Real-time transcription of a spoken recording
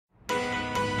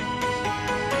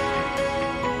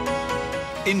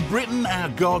In Britain, our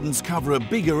gardens cover a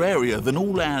bigger area than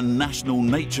all our national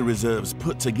nature reserves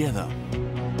put together.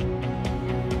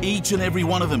 Each and every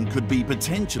one of them could be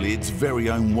potentially its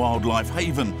very own wildlife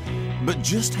haven. But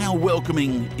just how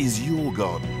welcoming is your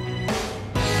garden?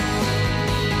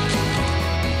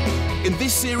 In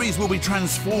this series, we'll be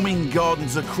transforming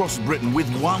gardens across Britain with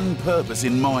one purpose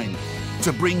in mind: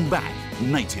 to bring back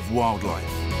native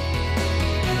wildlife.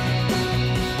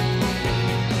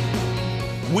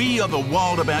 We are the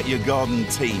Wild About Your Garden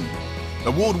team.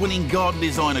 Award-winning garden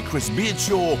designer Chris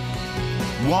Beardshaw,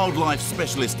 wildlife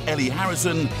specialist Elle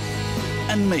Harrison,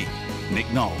 and me, Nick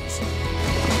Knowles.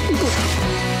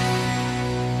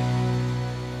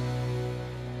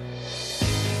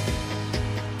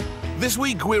 This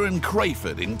week we're in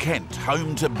Crayford in Kent,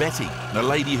 home to Betty, a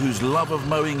lady whose love of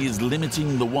mowing is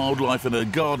limiting the wildlife in her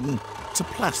garden to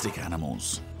plastic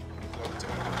animals.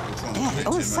 Yeah,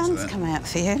 all the sun's come out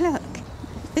for you, look.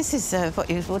 This is what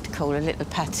you would call a little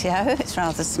patio. It's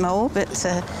rather small, but it's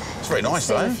very nice,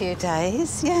 though. A few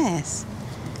days, yes.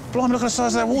 Blimey, look at the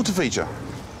size of that water feature.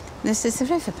 This is the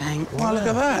Riverbank. Wow, look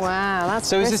at that. Wow, that's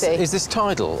so pretty. is this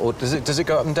tidal, or does it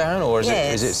go up and down, or is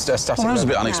yes. it static? Well, that was a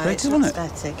bit unexpected, no, wasn't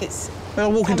it? Static. It's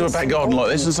They'll walk into a back garden like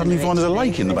this and suddenly find there's a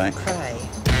lake in the back.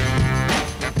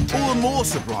 All the more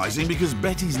surprising because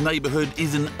Betty's neighbourhood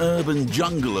is an urban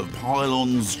jungle of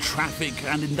pylons, traffic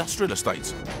and industrial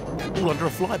estates, all under a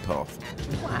flight path.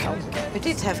 Wow. We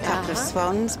did have a couple of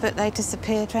swans, but they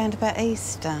disappeared round about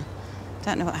Easter.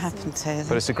 Don't know what happened to them.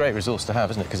 But it's a great resource to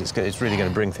have, isn't it? Because it's really going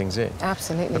to bring things in.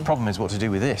 Absolutely. The problem is what to do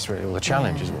with this, really, or the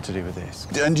challenge is what to do with this.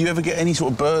 And do you ever get any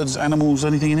sort of birds, animals,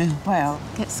 anything in here? Well,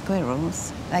 get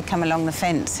squirrels. They come along the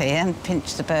fence here and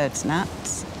pinch the birds'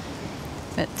 nuts.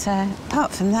 But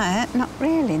apart from that, not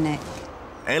really, Nick.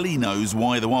 Ellie knows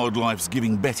why the wildlife's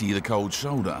giving Betty the cold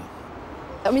shoulder.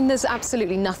 I mean, there's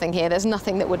absolutely nothing here. There's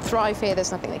nothing that would thrive here.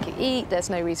 There's nothing they could eat. There's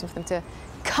no reason for them to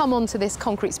come onto this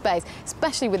concrete space,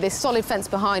 especially with this solid fence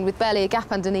behind with barely a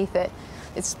gap underneath it.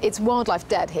 It's wildlife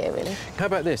dead here, really. How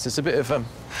about this? It's a bit of...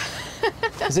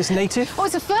 Is this native? Oh,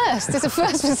 it's a first. It's a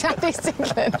first for South East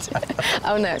England.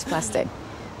 Oh, no, it's plastic.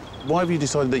 Why have you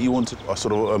decided that you wanted a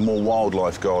sort of a more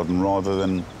wildlife garden rather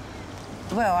than...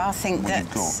 Well, I think that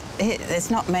there's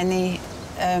not many...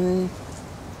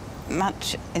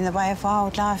 much in the way of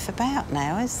wildlife about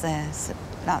now, is there?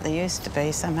 Like there used to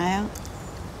be, somehow.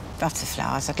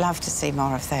 Butterflies, I'd love to see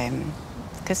more of them.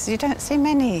 Because you don't see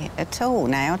many at all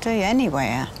now, do you,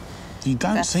 anywhere? You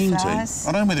don't seem to. I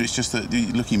don't know whether it's just that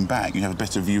looking back, you have a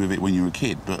better view of it when you're a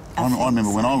kid, but I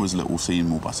remember when I was little seeing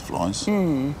more butterflies.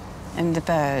 And the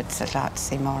birds I'd like to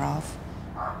see more of.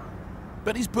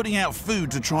 Betty's putting out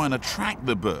food to try and attract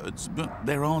the birds, but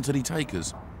there aren't any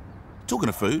takers. Talking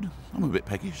of food, I'm a bit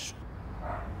peckish.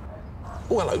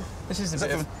 Oh, hello. This is a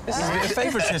bit of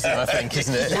favouritism, I think,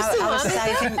 isn't it? No, I was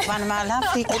saving one of my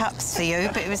lovely cups for you,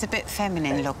 but it was a bit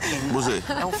feminine looking. Was it?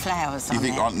 All flowers on it.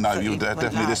 You think, no, you're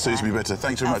definitely, this suits me better.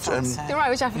 Thanks very much. You're right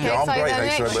with Jaffa Cake. Yeah, I'm great,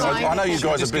 thanks very much. I know you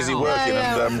guys are busy working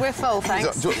and... we're full,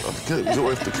 thanks. Can I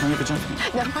have a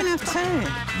Jaffa? No, I can have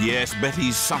two. Yes,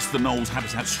 Betty's sussed the Knowles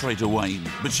habitat straight away,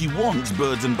 but she wants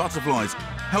birds and butterflies.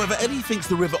 However, Eddie thinks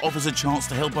the river offers a chance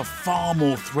to help a far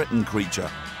more threatened creature,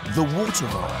 the water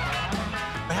vole.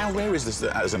 How rare is this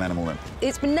as an animal, then?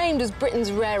 It's been named as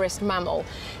Britain's rarest mammal.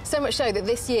 So much so that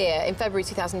this year, in February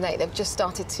 2008, they've just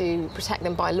started to protect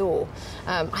them by law.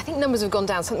 I think numbers have gone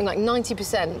down something like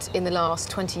 90% in the last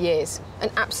 20 years.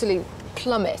 An absolute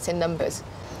plummet in numbers.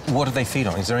 What do they feed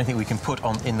on? Is there anything we can put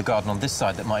in the garden on this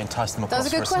side that might entice them across?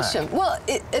 That's a good question. Well,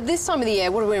 at this time of the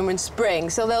year, we're in spring,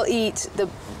 so they'll eat the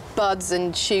buds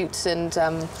and shoots and...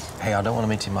 Hey, I don't want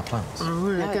them eating my plants.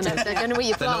 Oh, they're going to eat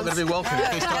your plants. They're not going to be welcome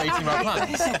if they start eating my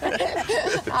plants.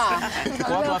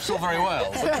 Wildlife's all very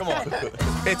well, but come on.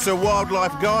 It's a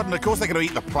wildlife garden. Of course they're going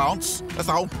to eat the plants. That's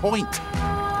the whole point.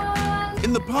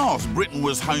 In the past, Britain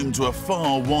was home to a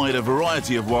far wider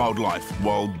variety of wildlife.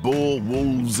 Wild boar,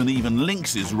 wolves and even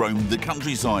lynxes roamed the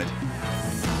countryside.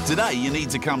 Today, you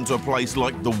need to come to a place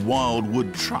like the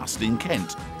Wildwood Trust in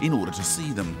Kent in order to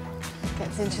see them.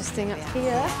 Gets interesting up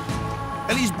here.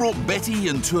 Ellie's brought Betty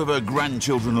and two of her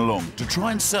grandchildren along to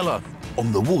try and sell her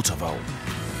on the water vole.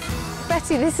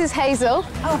 Betty, this is Hazel.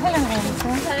 Oh, hello, Hazel.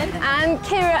 And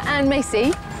Kira and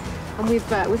Macy. And we've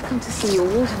come to see your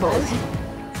water voles.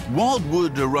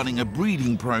 Wildwood are running a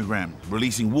breeding programme,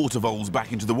 releasing water voles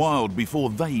back into the wild before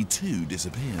they too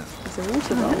disappear. It's a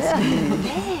water vole.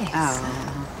 Yes.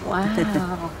 Oh.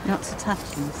 Wow. Not to touch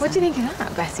them. What do you think of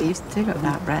that, Betty? You do look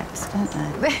like rats, don't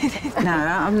they? No,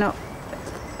 I'm not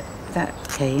that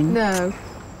keen. No.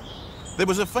 There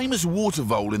was a famous water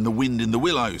vole in The Wind in the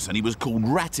Willows, and he was called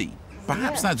Ratty.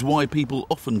 Perhaps that's why people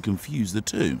often confuse the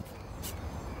two.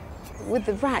 With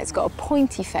the rat, it's got a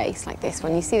pointy face like this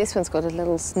one. You see this one's got a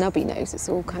little snubby nose. It's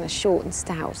all kind of short and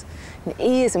stout. And the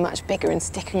ears are much bigger and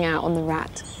sticking out on the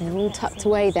rat. And they're all tucked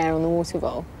away there on the water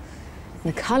vole.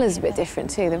 And the colour's a bit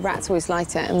different too. The rat's always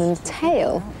lighter, and then the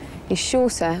tail is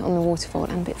shorter on the water vole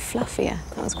and a bit fluffier.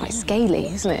 That was quite scaly,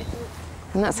 isn't it?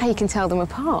 And that's how you can tell them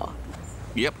apart.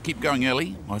 Yep, keep going,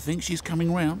 Ellie. I think she's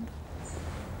coming round.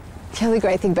 The other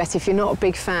great thing, Betty, if you're not a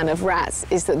big fan of rats,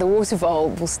 is that the water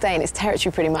vole will stay in its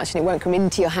territory pretty much, and it won't come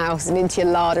into your house and into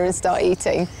your larder and start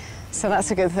eating. So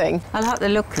that's a good thing. I like the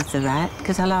look of the rat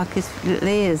because I like his little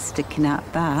ears sticking up,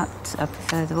 but I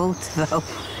prefer the water vole.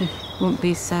 Wouldn't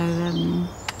be so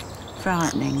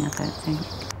frightening, I don't think.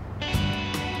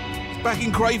 Back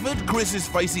in Crayford, Chris is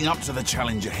facing up to the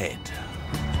challenge ahead.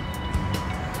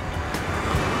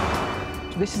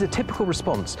 This is a typical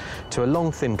response to a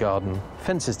long, thin garden,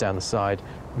 fences down the side,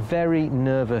 very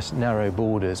nervous, narrow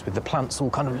borders with the plants all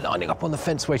kind of lining up on the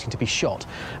fence waiting to be shot.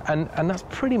 And that's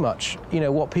pretty much, you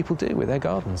know, what people do with their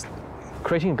gardens.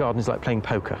 Creating a garden is like playing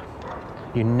poker.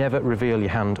 You never reveal your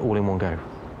hand all in one go,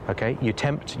 OK? You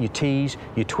tempt, you tease,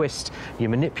 you twist, you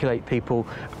manipulate people,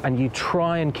 and you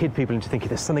try and kid people into thinking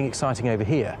there's something exciting over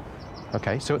here,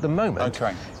 OK? So at the moment,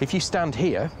 if you stand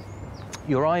here,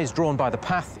 your eye is drawn by the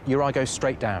path, your eye goes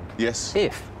straight down. Yes.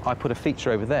 If I put a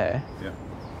feature over there,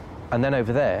 and then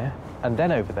over there, and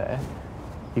then over there,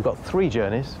 you've got 3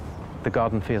 journeys, the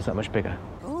garden feels that much bigger.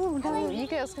 You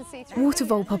girls can see through. Water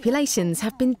vole populations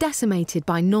have been decimated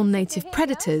by non-native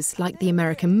predators like the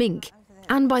American mink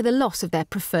and by the loss of their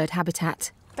preferred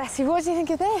habitat. Betty, what do you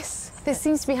think of this? This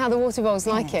seems to be how the water voles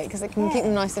like it, because it can keep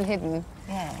them nice and hidden.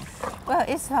 Yes. Well,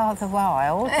 it's rather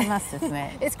wild, I must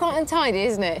admit. It's quite untidy,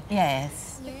 isn't it?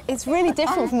 Yes. It's really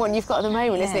different from what you've got at the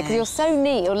moment, isn't it? Because you're so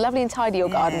neat, you're lovely and tidy, your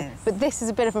garden, but this is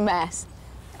a bit of a mess.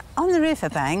 On the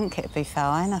riverbank, it'd be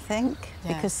fine, I think,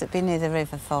 because it'd be near the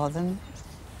river for them.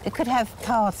 It could have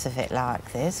parts of it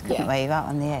like this, couldn't we, right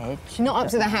on the edge? Not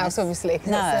up to the house, obviously.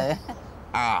 No.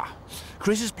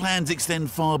 Chris's plans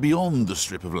extend far beyond the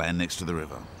strip of land next to the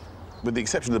river. With the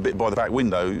exception of the bit by the back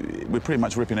window, we're pretty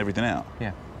much ripping everything out.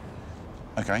 Yeah.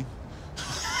 OK.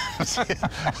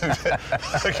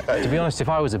 To be honest, if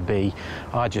I was a bee,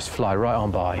 I'd just fly right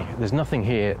on by. There's nothing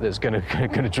here that's going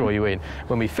to draw you in.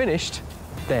 When we've finished,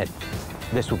 then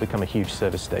this will become a huge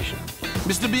service station.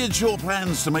 Mr. Beardshaw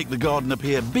plans to make the garden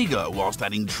appear bigger whilst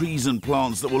adding trees and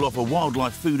plants that will offer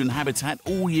wildlife food and habitat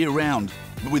all year round.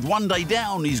 But with 1 day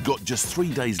down, he's got just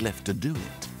 3 days left to do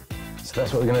it. So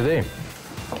that's what we're going to do.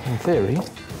 In theory.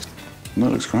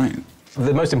 That looks great.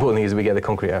 The most important thing is that we get the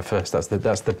concrete out first.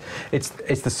 It's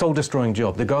the soul-destroying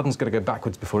job. The garden's got to go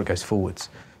backwards before it goes forwards.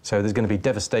 So there's going to be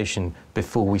devastation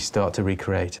before we start to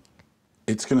recreate.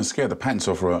 It's going to scare the pants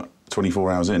off her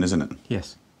 24 hours in, isn't it?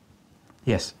 Yes.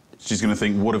 Yes. She's going to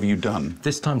think, what have you done?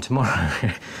 This time tomorrow,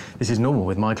 this is normal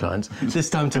with my clients, this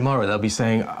time tomorrow they'll be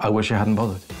saying, I wish I hadn't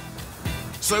bothered.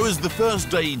 So as the first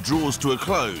day draws to a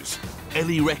close,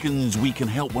 Ellie reckons we can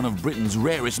help one of Britain's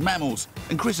rarest mammals,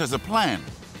 and Chris has a plan,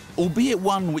 albeit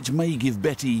one which may give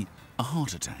Betty a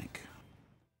heart attack.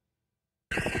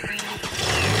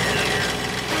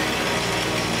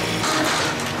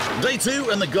 Day 2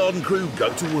 and the garden crew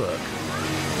go to work.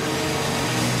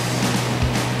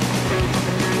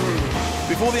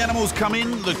 Before the animals come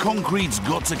in, the concrete's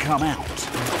got to come out.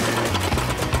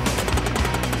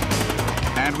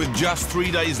 And with just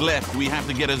 3 days left, we have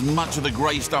to get as much of the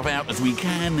grey stuff out as we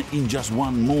can in just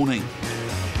one morning.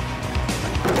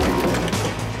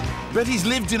 Betty's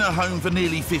lived in her home for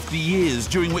nearly 50 years,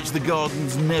 during which the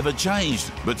garden's never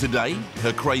changed. But today,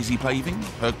 her crazy paving,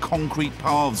 her concrete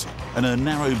paths and her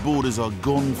narrow borders are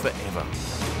gone forever.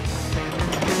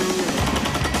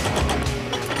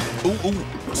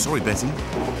 Oh, sorry, Betty.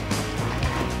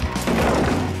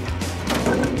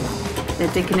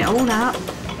 They're digging it all up.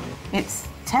 It's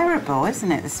terrible,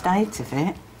 isn't it, the state of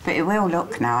it? But it will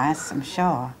look nice, I'm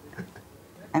sure.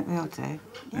 It will do.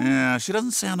 Yeah, she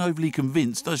doesn't sound overly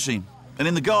convinced, does she? And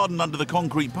in the garden under the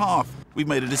concrete path, we've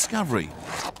made a discovery.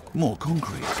 More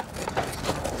concrete.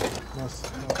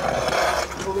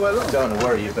 All the way along? Don't want to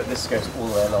worry you, but this goes all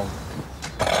the way along.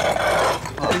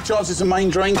 Any chance it's a main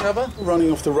drain cover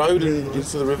running off the road and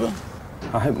into the river?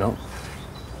 I hope not.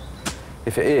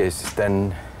 If it is,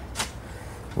 then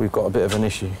we've got a bit of an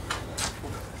issue.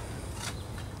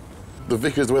 The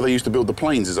Vickers, where they used to build the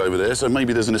planes, is over there, so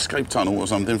maybe there's an escape tunnel or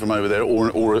something from over there,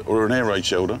 or an air raid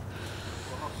shelter.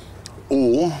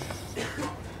 Or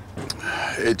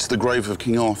it's the grave of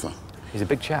King Arthur. He's a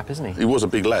big chap, isn't he? He was a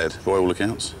big lad, by all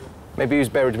accounts. Maybe he was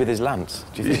buried with his lance,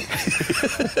 do you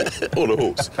think? Or a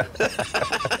horse.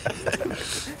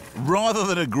 Rather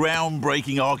than a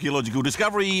groundbreaking archaeological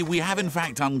discovery, we have in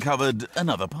fact uncovered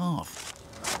another path.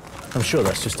 I'm sure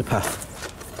that's just a path.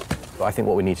 But I think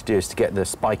what we need to do is to get the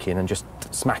spike in and just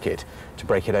smack it to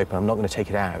break it open. I'm not going to take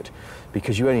it out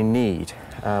because you only need,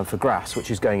 for grass,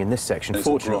 which is going in this section, It's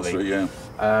fortunately,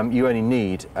 you only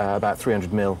need about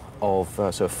 300 mil of,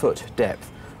 so a foot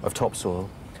depth of topsoil.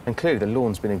 And clearly the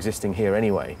lawn's been existing here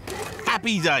anyway.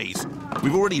 Happy days.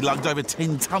 We've already lugged over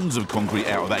 10 tons of concrete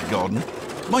out of that garden.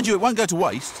 Mind you, it won't go to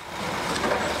waste.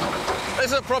 This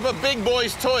is a proper big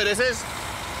boy's toy, this is.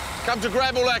 Come to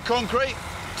grab all that concrete,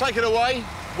 take it away,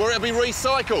 where it'll be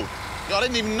recycled. I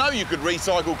didn't even know you could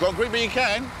recycle concrete, but you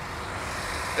can.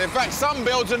 In fact, some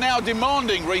builds are now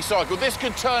demanding recycled. This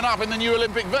could turn up in the new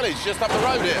Olympic Village just up the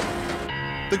road here.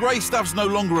 The grey stuff's no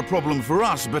longer a problem for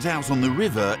us, but out on the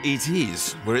river it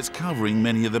is, where it's covering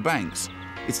many of the banks.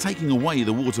 It's taking away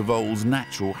the water vole's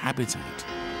natural habitat.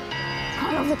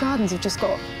 Quite a lot of the gardens have just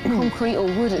got concrete or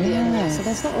wood at the end there, so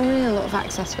there's not really a lot of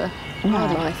access for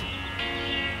wildlife.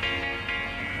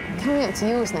 Coming up to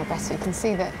yours now, Betty, you can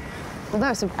see that although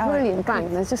it's a brilliant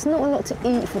bank, there's just not a lot to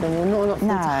eat for them or not a lot for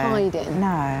them to hide in.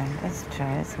 No, that's true,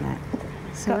 isn't it?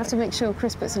 So we have to make sure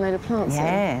Chris puts a load of plants in.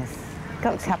 Yes.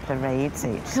 Got a couple of reeds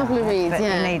each side. Couple of reeds, but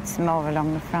yeah. you need some more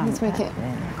along the front. Let's make it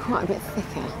quite a bit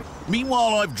thicker.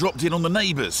 Meanwhile, I've dropped in on the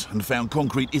neighbours and found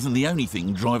concrete isn't the only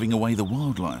thing driving away the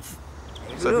wildlife.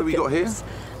 So who have we got here?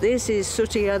 This is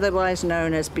Sooty, otherwise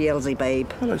known as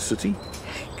Beelzebub, Hello, Sooty.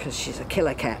 because she's a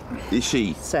killer cat, Is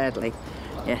she? sadly.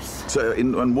 Yes. So,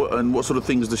 and what sort of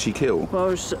things does she kill? Well,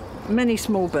 there's many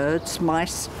small birds,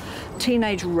 mice,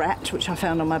 teenage rat, which I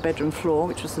found on my bedroom floor,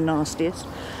 which was the nastiest,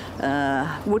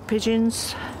 wood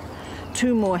pigeons,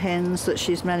 2 more hens that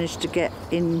she's managed to get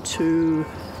into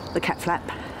the cat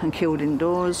flap and killed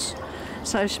indoors.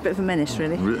 So she's a bit of a menace,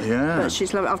 really. Yeah. But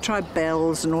she's lovely. I've tried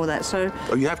bells and all that, so...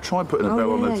 Oh, you have tried putting a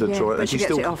bell on her to try... But she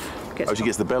gets it off. She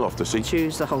gets the bell off, does she?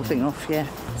 Chews the whole thing off, yeah.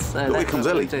 So Look, here comes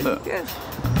Ellie. Look. Yes.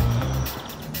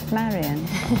 Marion.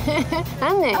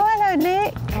 And Nick. Oh, hello,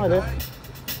 Nick. Hi there.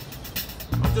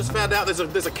 I've just found out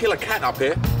there's a killer cat up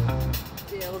here.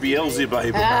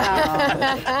 Beelzebub.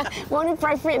 What an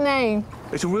appropriate name.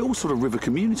 It's a real sort of river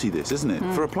community, this, isn't it?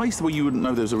 For a place where you wouldn't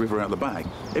know there's a river out the back,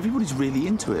 everybody's really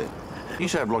into it. You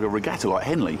should have like a regatta like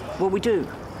Henley. Well, we do.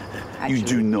 Actually. You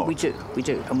do not? We do.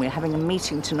 And we're having a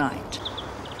meeting tonight.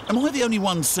 Am I the only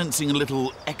one sensing a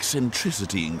little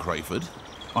eccentricity in Crayford?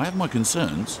 I have my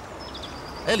concerns.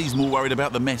 Ellie's more worried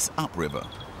about the mess upriver.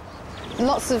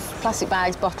 Lots of plastic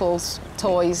bags, bottles,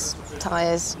 toys,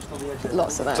 tyres,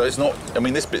 lots of that. So it's not... I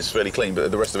mean, this bit's fairly clean,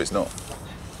 but the rest of it's not.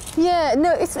 Yeah,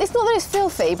 no, it's not that it's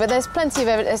filthy, but there's plenty of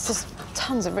evidence. There's just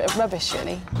tons of rubbish,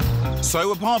 really.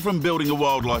 So, apart from building a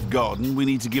wildlife garden, we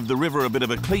need to give the river a bit of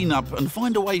a clean-up and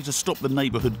find a way to stop the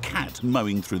neighbourhood cat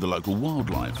mowing through the local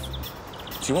wildlife.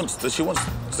 She wants to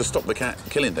stop the cat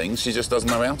killing things, she just doesn't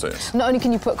know how to. Not only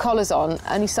can you put collars on,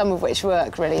 only some of which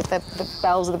work, really. The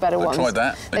bells are the better ones. They tried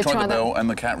that. They tried the bell and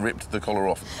the cat ripped the collar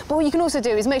off. But what you can also do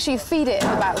is make sure you feed it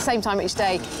about the same time each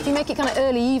day. If you make it kind of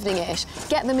early evening-ish,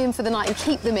 get them in for the night and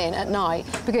keep them in at night,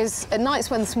 because at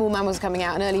night's when the small mammals are coming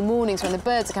out and early mornings when the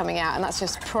birds are coming out, and that's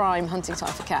just prime hunting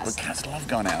time for cats. But cats love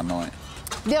going out at night.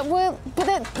 Yeah, well, but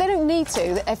they don't need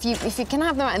to. If you can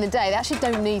have them out in the day, they actually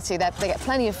don't need to. They get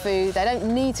plenty of food. They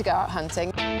don't need to go out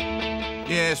hunting.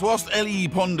 Yes, whilst Ellie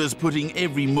ponders putting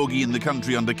every moggy in the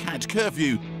country under cat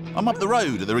curfew, I'm up the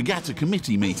road at the Regatta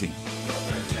Committee meeting.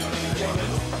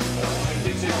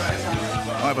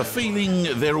 I have a feeling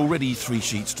they're already 3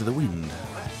 sheets to the wind.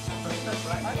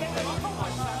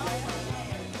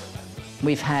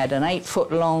 We've had an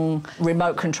 8-foot-long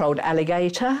remote-controlled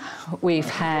alligator. We've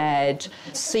had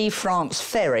Sea France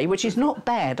ferry, which is not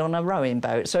bad on a rowing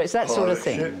boat, so it's that sort of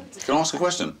thing. Can I ask a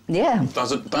question? Yeah.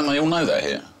 Don't they all know that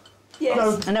here?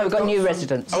 Yes. I know, we've got new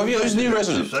residents. Oh, have you? Who's new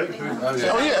residents? Oh,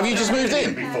 yeah. Have you just moved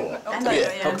in?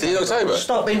 Yeah. In October?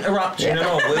 Stop interrupting and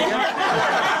all, will you?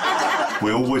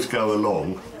 We always go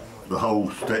along the whole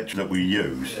stretch that we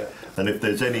use, and if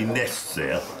there's any nests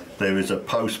there is a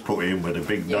post put in with a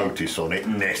big notice on it,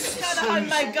 nests.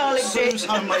 Homemade garlic dip.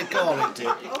 Homemade garlic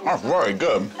dip. That's very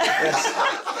good.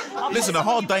 Listen, a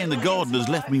hard day in the garden has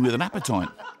left me with an appetite.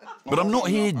 But I'm not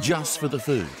here just for the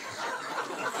food.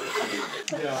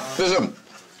 Listen.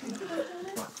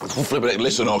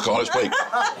 Listen, I can't speak.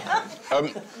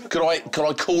 Could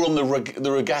I call on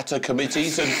the regatta committee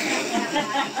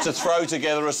to throw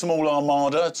together a small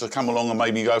armada to come along and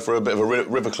maybe go for a bit of a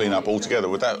river clean-up altogether?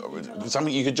 Would that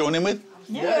something you could join in with?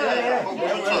 Yeah?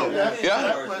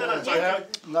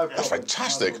 That's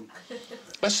fantastic.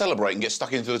 Let's celebrate and get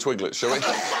stuck into the twiglets, shall we?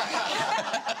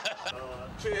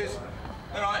 Cheers.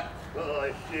 All right.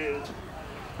 Bye, cheers.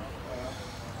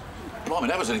 Blimey,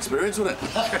 that was an experience, wasn't it?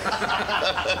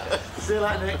 See you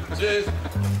later, Nick. Cheers.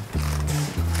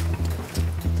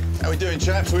 How we doing,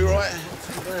 chaps? We all right?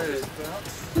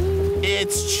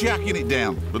 It's chucking it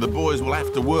down, but the boys will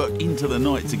have to work into the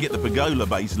night to get the pergola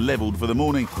base levelled for the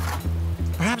morning.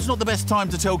 Perhaps not the best time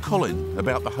to tell Colin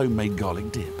about the homemade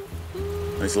garlic dip.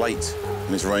 It's late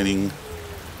and it's raining,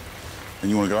 and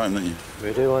you want to go home, don't you?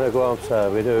 We do want to go home, sir,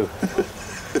 we do.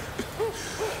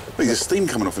 Look, there's steam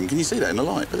coming off him. Can you see that in the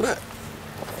light? Look at that.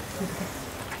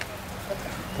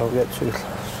 Don't get too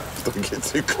close. Don't get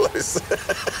too close.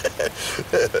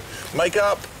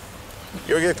 Makeup.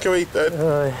 Can we,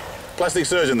 plastic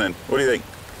surgeon then? What do you think?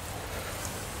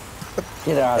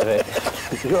 Get out of it.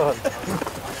 Go on.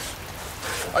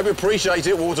 I appreciate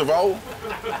it, Watervole.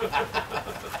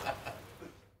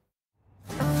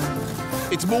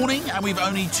 It's morning and we've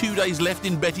only 2 days left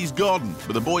in Betty's garden,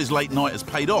 but the boys' late night has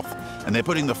paid off and they're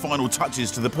putting the final touches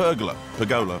to the pergola,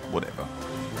 whatever.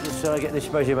 Just get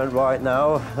this measurement right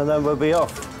now and then we'll be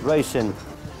off, racing.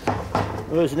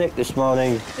 Where's Nick this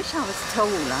morning? Wish I was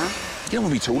taller. You don't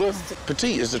want to be taller.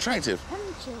 Petite is attractive.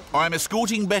 I'm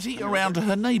escorting Betty around to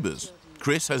her neighbours.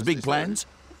 Chris has big plans,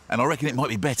 and I reckon it might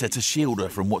be better to shield her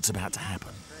from what's about to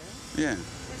happen. Yeah.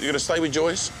 You going to stay with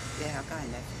Joyce? Yeah, I'll go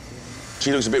in there.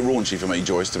 She looks a bit raunchy for me,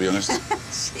 Joyce, to be honest.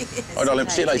 She is. Oh, darling,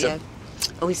 see you later.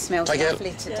 Oh, he smells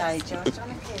lovely today, Joyce.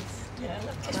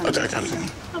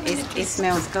 He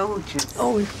smells gorgeous.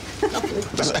 Oh,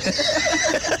 lovely.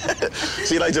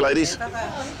 See you later, ladies.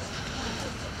 Bye-bye.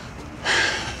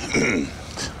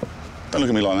 Don't look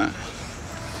at me like that.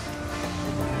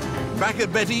 Back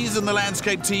at Betty's and the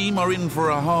landscape team are in for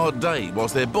a hard day,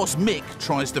 whilst their boss Mick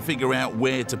tries to figure out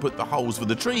where to put the holes for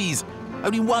the trees.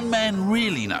 Only one man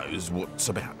really knows what's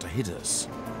about to hit us.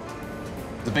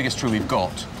 The biggest tree we've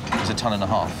got is 1.5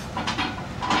 tons.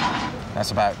 That's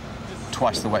about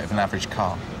twice the weight of an average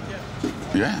car.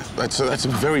 Yeah, that's a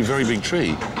very, very big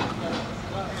tree.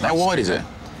 How wide is it,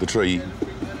 the tree?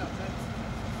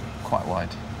 Quite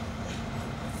wide.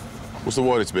 What's the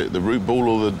widest bit, the root ball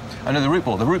or the... Oh, no, the root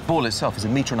ball. The root ball itself is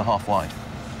 1.5 meters wide.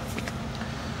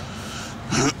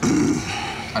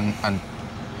 and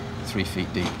 3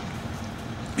 feet deep.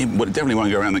 Well, it definitely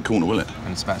won't go around that corner, will it?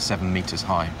 And it's about 7 meters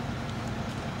high.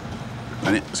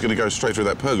 And it's going to go straight through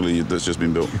that pergola that's just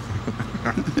been built.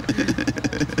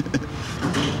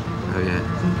 Oh,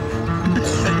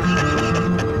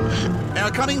 yeah.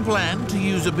 Our cunning plan to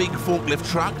use a big forklift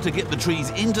truck to get the trees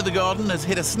into the garden has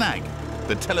hit a snag.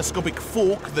 The telescopic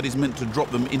fork that is meant to drop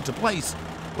them into place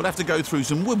will have to go through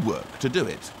some woodwork to do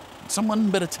it. Someone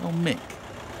better tell Mick.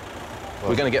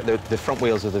 We're going to get the front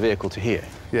wheels of the vehicle to here.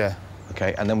 Yeah.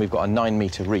 OK, and then we've got a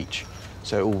 9-meter reach.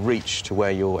 So it will reach to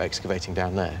where you're excavating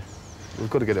down there. We've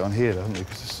got to get it on here, though, haven't we,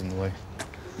 because this is in the way.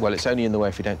 Well, it's only in the way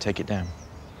if we don't take it down.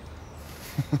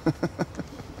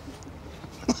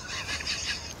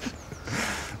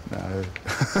 No.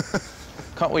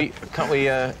 Can't we,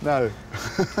 No.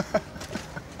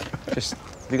 just,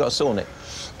 have you got a saw, Nick?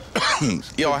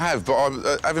 Yeah, I have,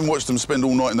 but having watched them spend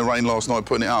all night in the rain last night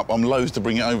putting it up, I'm loath to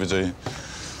bring it over to you.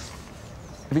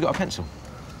 Have you got a pencil?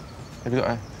 Have you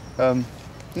got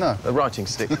no. a writing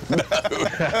stick?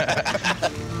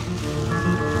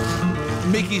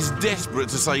 Mick is desperate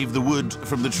to save the wood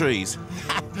from the trees.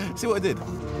 See what I did?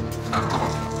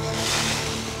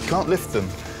 You can't lift them.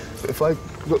 But if I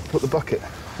put the bucket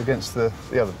against the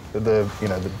bit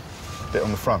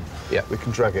on the front, yeah, we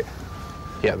can drag it.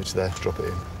 Yeah, over to there, drop it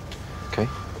in. Okay.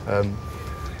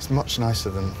 It's much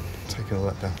nicer than taking all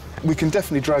that down. We can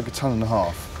definitely drag 1.5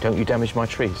 tons. Don't you damage my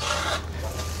trees.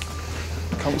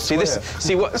 Can't see this?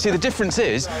 See the difference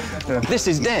is, this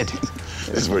is dead.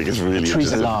 It's really the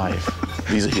tree's alive.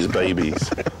 These are his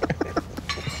babies.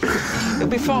 It'll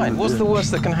be fine. What's the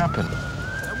worst that can happen?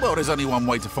 Well, there's only one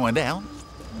way to find out.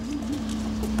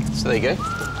 So there you go.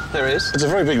 There it is. It's a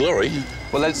very big lorry.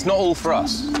 Well, it's not all for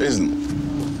us. It isn't.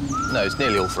 No, it's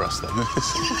nearly all for us, though.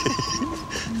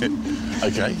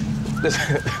 OK.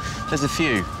 There's a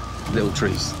few little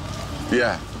trees.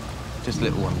 Yeah. Just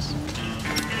little ones.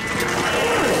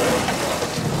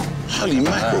 Holy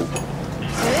mackerel.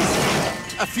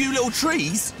 A few little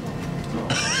trees?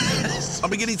 I'm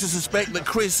beginning to suspect that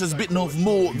Chris has bitten off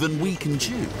more than we can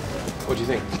chew. What do you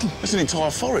think? It's an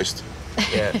entire forest.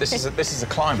 Yeah, this is a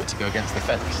climber to go against the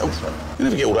fence. Oh, you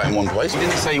never get all that in one place. You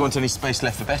didn't say you want any space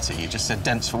left for Betty, you just said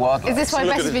dense for wildlife. Is this why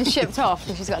Betty's been shipped off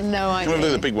and she's got no idea? Come on,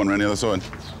 do the big one around the other side.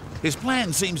 His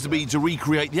plan seems to be to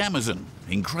recreate the Amazon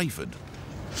in Crayford.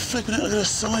 Flipping it, look at the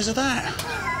size of that.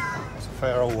 It's a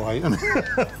fair old weight, isn't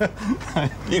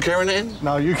it? You carrying it in?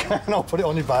 No, you can. I'll put it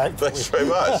on your back. Thanks very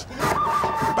much.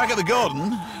 Back at the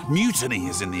garden, mutiny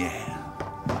is in the air.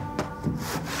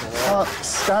 can't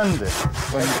stand it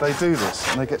when they do this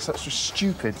and they get such a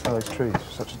stupid, those trees,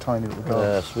 such a tiny little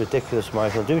garden. It's ridiculous,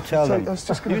 Michael. Do tell them. It's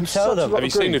just going to You be tell them. Have you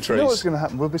seen the trees? You know what's going to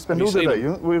happen? We'll spend all the day.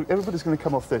 Everybody's going to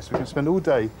come off this. We're going to spend all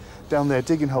day down there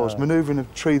digging holes, manoeuvring a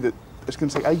tree that it's going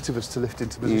to take 8 of us to lift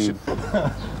into position.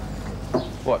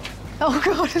 What? Oh,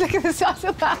 God, look at the size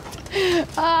of that.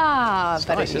 Ah, it's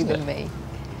better nice, you isn't than it? me.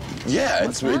 Yeah,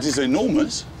 it's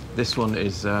enormous. This one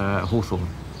is hawthorn.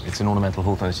 It's an ornamental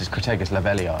hawthorn. This is Crataegus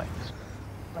lavellii.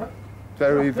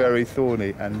 Very, very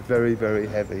thorny and very, very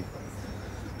heavy.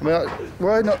 I mean,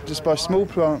 why not just buy small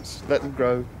plants, let them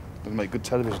grow? Doesn't make good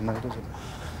television now, does it?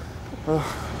 Oh.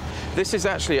 This is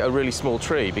actually a really small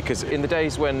tree because in the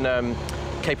days when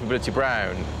Capability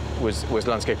Brown was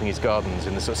landscaping his gardens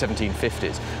in the sort of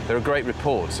 1750s, there are great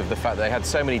reports of the fact that they had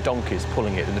so many donkeys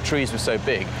pulling it and the trees were so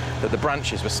big that the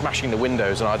branches were smashing the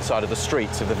windows on either side of the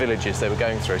streets of the villages they were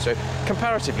going through. So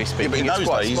comparatively speaking, yeah, but in it's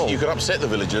quite those days, small. you could upset the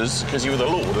villagers because you were the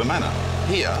lord of the manor.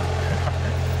 Here,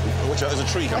 watch out, there's a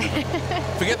tree coming.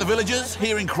 Forget the villagers.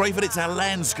 Here in Crayford, it's our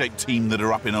landscape team that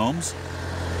are up in arms.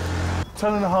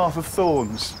 1.5 tons of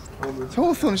thorns. It's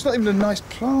hawthorn, it's not even a nice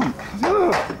plant.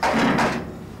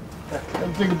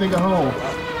 Dig a bigger hole.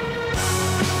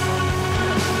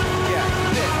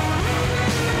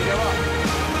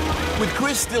 With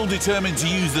Chris still determined to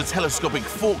use the telescopic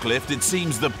forklift, it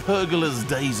seems the pergola's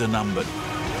days are numbered.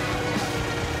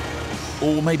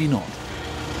 Or maybe not.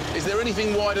 Is there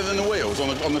anything wider than the wheels on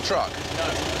the truck? No.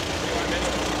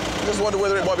 I just wonder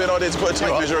whether it might be an idea to put a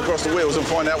tape measure across the wheels and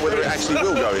find out whether it actually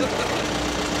will go in.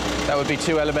 That would be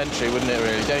too elementary, wouldn't it,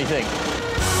 really? Don't you think?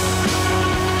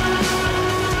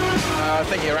 I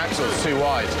think your axle's too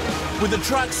wide. With the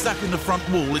truck stuck in the front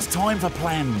wall, it's time for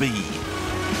Plan B.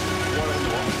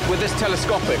 With this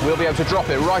telescopic, we'll be able to drop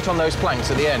it right on those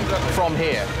planks at the end, from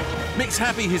here. Mick's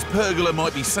happy his pergola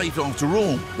might be safe after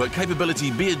all, but Capability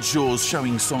Beardshaw's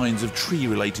showing signs of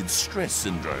tree-related stress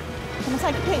syndrome. Can I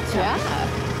take a picture? Yeah.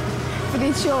 For the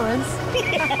insurance.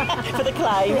 For the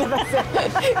claim.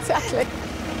 Exactly.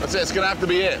 That's it, it's going to have to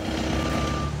be it.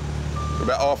 We're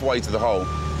about halfway to the hole.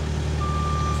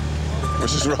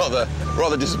 Which is rather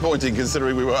disappointing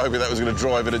considering we were hoping that was going to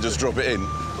drive it and just drop it in.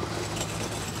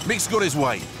 Mick's got his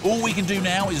way. All we can do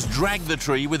now is drag the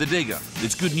tree with a digger.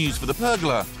 It's good news for the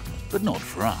pergola, but not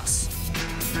for us.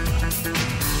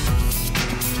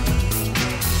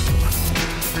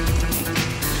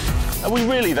 Are we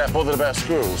really that bothered about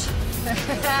squirrels?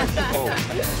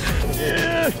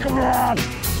 Yeah, come on!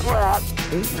 Come on!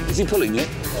 Is he pulling it?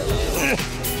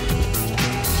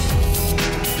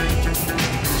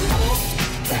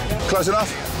 Close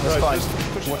enough? That's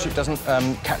fine. Watch it doesn't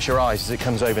catch your eyes as it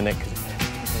comes over, Nick.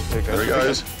 There it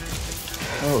goes.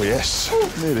 Oh, yes.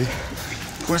 Nearly.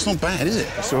 Well, it's not bad, is it?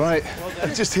 It's all right.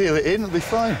 Just heel it in, it'll be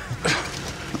fine.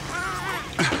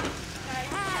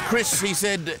 Chris, he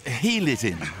said, heel it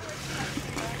in.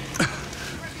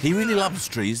 He really loves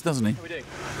trees, doesn't he?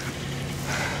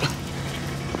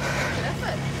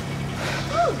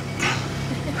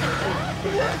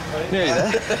 Nearly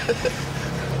there.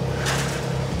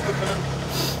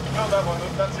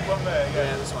 That's the one there,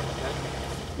 yeah. this one, okay.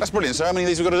 That's brilliant. So how many of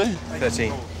these have we got to do?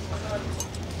 13.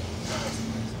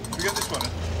 We get this one?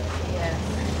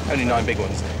 Yeah. Only 9 big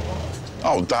ones.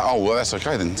 Oh, well, that's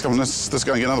okay then. Come on, let's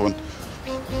go and get another one.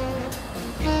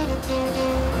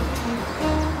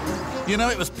 You know,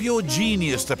 it was pure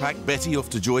genius to pack Betty off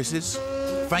to Joyce's.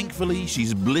 Thankfully,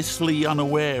 she's blissfully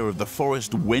unaware of the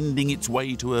forest wending its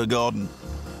way to her garden,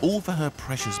 all for her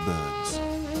precious birds.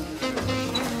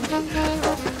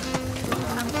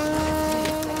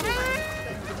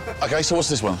 OK, so what's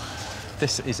this one?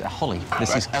 This is a holly.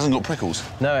 Hasn't got prickles?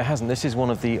 No, it hasn't. This is one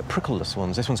of the prickleless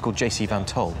ones. This one's called J.C. Van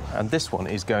Tol. And this one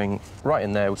is going right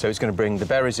in there. So it's going to bring the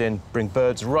berries in, bring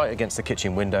birds right against the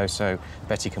kitchen window so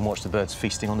Betty can watch the birds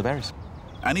feasting on the berries.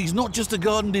 And he's not just a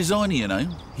garden designer, you know.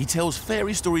 He tells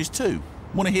fairy stories too.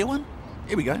 Want to hear one?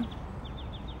 Here we go.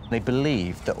 They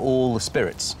believed that all the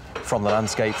spirits from the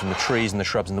landscape, from the trees and the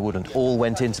shrubs and the woodland, all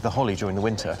went into the holly during the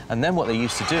winter. And then what they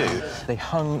used to do, they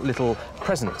hung little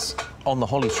presents on the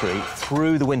holly tree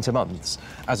through the winter months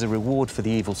as a reward for the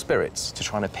evil spirits, to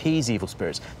try and appease evil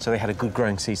spirits, so they had a good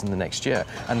growing season the next year.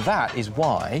 And that is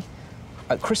why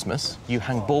at Christmas, you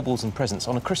hang baubles and presents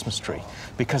on a Christmas tree,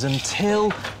 because until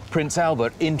Prince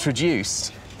Albert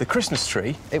introduced the Christmas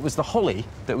tree, it was the holly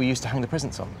that we used to hang the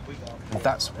presents on. And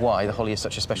that's why the holly is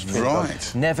such a special tree.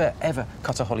 Right. Never, ever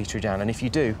cut a holly tree down, and if you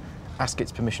do, ask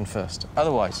its permission first.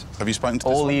 Otherwise, have you spoken to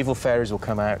all the evil fairies will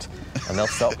come out and they'll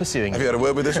start pursuing Have you had a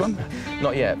word with this one?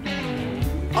 Not yet.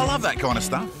 I love that kind of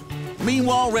stuff.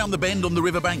 Meanwhile, round the bend on the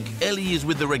riverbank, Ellie is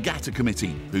with the regatta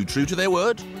committee, who, true to their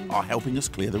word, are helping us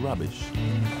clear the rubbish.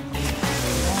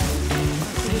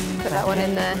 Put that one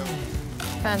in there.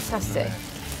 Fantastic.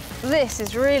 This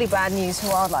is really bad news for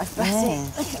wildlife, Betty.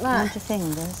 Yes. Look at that. Mind your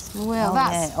fingers. Well, oh,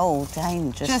 that's yeah. Oh,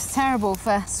 dangerous. just terrible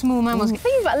for small mammals. The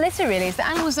thing about litter really is that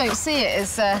animals don't see it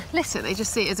as litter, they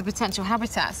just see it as a potential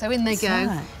habitat. So in they go,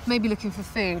 right. maybe looking for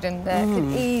food, and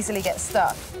could easily get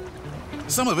stuck.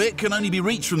 Some of it can only be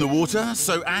reached from the water,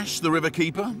 so Ash, the river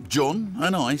keeper, John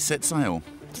and I set sail.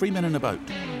 3 men in a boat.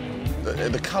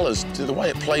 The colours, the way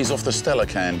it plays off the Stella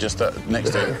can just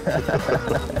next to it.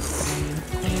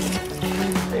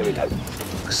 Here we go.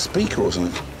 A speaker or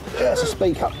something? Yeah, it's a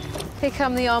speaker. Here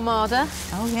come the Armada.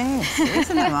 Oh, yes, it is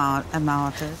an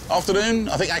armada. Afternoon.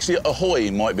 I think actually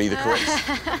ahoy might be the correct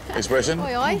expression.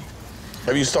 Oi, oi.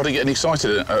 Have you started getting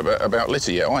excited about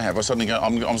litter yet? I have. I suddenly go,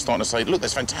 I'm starting to say, look,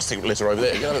 there's fantastic litter over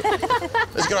there.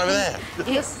 Let's go over there.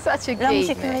 You're such a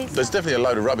geek, mate. There's definitely a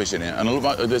load of rubbish in it, and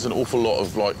there's an awful lot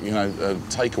of, like, you know,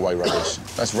 takeaway rubbish.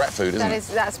 That's rat food, isn't it?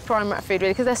 That's prime rat food,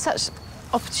 really, because they're such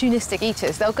opportunistic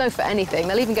eaters. They'll go for anything.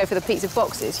 They'll even go for the pizza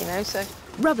boxes, you know, so...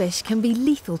 Rubbish can be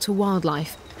lethal to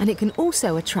wildlife, and it can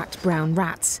also attract brown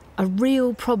rats, a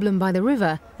real problem by the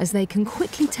river, as they can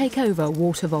quickly take over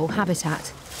water vole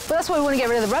habitat. But that's why we want to get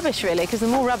rid of the rubbish, really, because the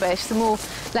more rubbish, the more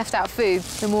left-out food,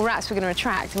 the more rats we're going to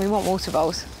attract, and we want water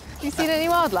voles. Have you seen any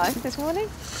wildlife this morning?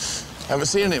 Haven't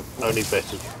seen it. Only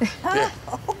Betty. Yeah.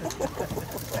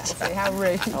 See, how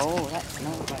rude. Oh, that's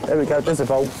not right. There we go, there's a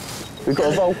vole. We've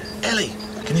got a vole. Ellie,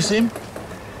 can you see him?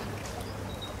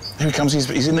 Here he comes,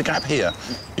 he's in the gap here.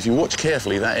 If you watch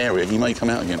carefully that area, he may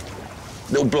come out again.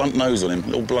 Little blunt nose on him,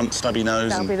 little blunt stubby nose.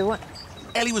 That'll be the one.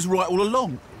 Ellie was right all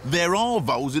along. There are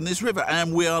voles in this river,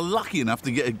 and we are lucky enough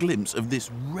to get a glimpse of this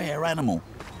rare animal.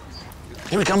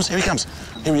 Here he comes, here he comes.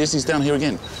 Here he is, he's down here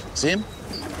again. See him?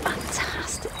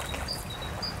 Fantastic.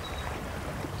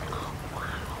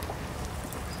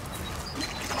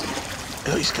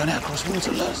 Oh, he's going out across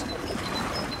water, look.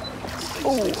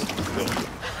 Oh.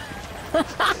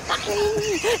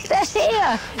 They're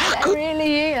here. They're really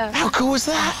here. How cool is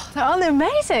that? Aren't they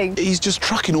amazing? He's just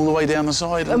trucking all the way down the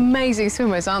side. Amazing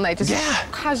swimmers, aren't they? Just yeah.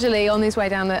 Casually on his way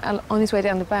down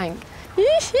the bank.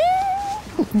 Is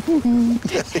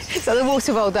that the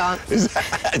water vole dance? Is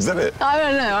that it? I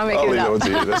don't know. I'm making it up.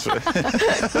 That's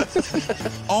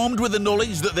right. Armed with the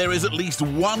knowledge that there is at least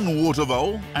one water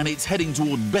vole and it's heading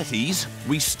toward Betty's,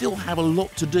 we still have a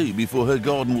lot to do before her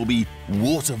garden will be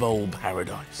water vole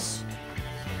paradise.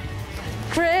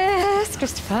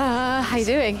 Christopher, how you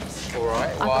doing? All right.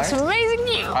 I've got some amazing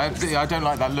news. I don't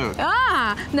like that look.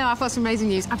 No, I've got some amazing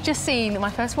news. I've just seen my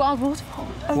first wild water vole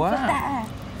over there.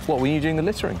 What, were you doing the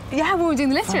littering? Yeah, we were doing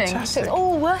the littering. Fantastic. So it's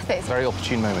all worth it. Very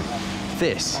opportune moment.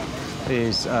 This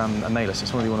is a malus.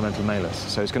 It's one of the ornamental malus.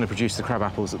 So it's going to produce the crab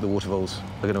apples that the water voles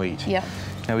are going to eat. Yeah.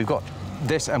 Now we've got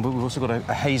this, and we've also got a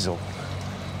hazel.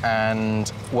 And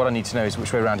what I need to know is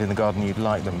which way around in the garden you'd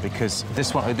like them, because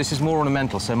this is more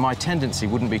ornamental, so my tendency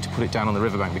wouldn't be to put it down on the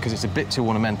riverbank because it's a bit too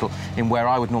ornamental in where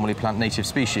I would normally plant native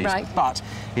species. Right. But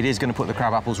it is going to put the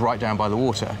crab apples right down by the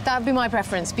water. That would be my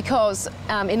preference, because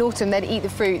in autumn they'd eat the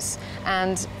fruits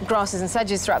and grasses and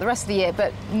sedges throughout the rest of the year,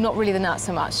 but not really the nuts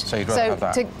so much. So you'd rather have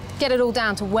that? To get it all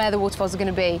down to where the water voles are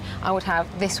going to be, I would have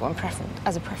this one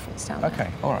as a preference down there. OK,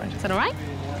 all right. Is that all right?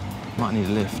 Might need a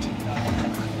lift.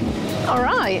 All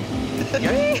right.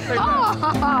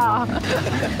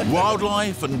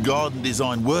 Wildlife and garden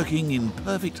design working in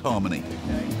perfect harmony.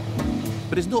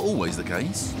 But it's not always the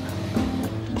case.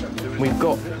 We've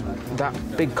got that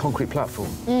big concrete platform,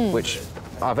 which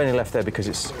I've only left there because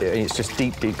it's just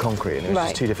deep, deep concrete, and it was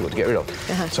just too difficult to get rid of.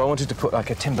 So I wanted to put like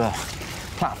a timber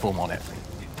platform on it.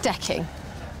 Decking.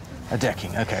 A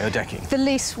decking, OK, a decking. The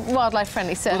least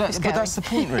wildlife-friendly surface But that's the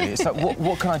point, really. It's like,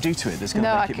 what can I do to it that's going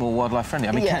to make it more wildlife-friendly?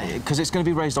 I mean, because it's going to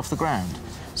be raised off the ground.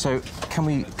 So can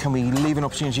we leave an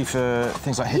opportunity for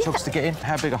things like hedgehogs to get in?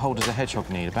 How big a hole does a hedgehog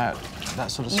need? About that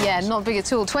sort of size? Yeah, not big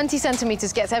at all. 20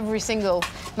 centimetres gets every single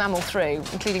mammal through,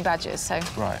 including badgers. So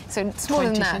so smaller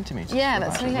than that. 20 centimetres? Yeah,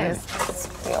 that's what it is.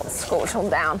 The old scorch on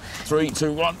down. 3,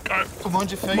 2, 1, go.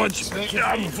 Mind your feet.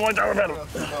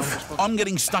 I'm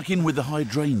getting stuck in with the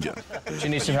hydrangea. Do you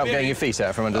need some help getting your feet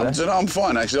out from under there? I'm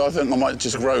fine, actually. I think I might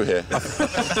just grow here.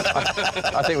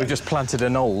 I think we've just planted a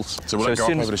knolls. So will it go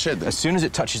up over the shed, then? As soon as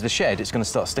it touches the shed, it's going to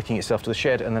start sticking itself to the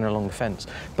shed and then along the fence.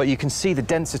 But you can see the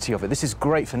density of it. This is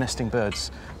great for nesting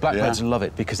birds. Blackbirds love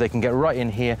it because they can get right in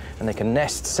here and they can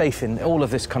nest safe in all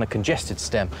of this kind of congested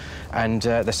stem, and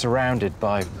they're surrounded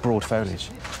by broad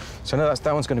foliage. So no,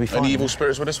 that one's going to be fine. Any evil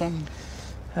spirits with this one?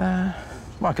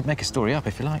 Well, I could make a story up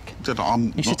if you like.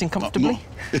 You sitting comfortably?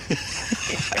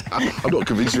 I'm not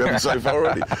convinced you haven't so far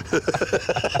already.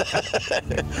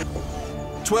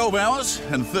 12 hours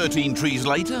and 13 trees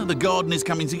later, the garden is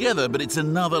coming together, but it's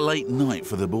another late night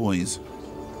for the boys.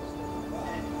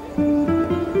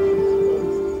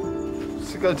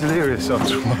 It's got delirious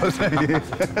after a while.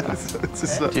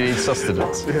 Do you need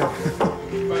sustenance? Yeah.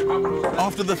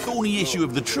 After the thorny issue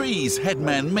of the trees,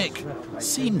 headman Mick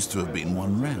seems to have been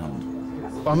one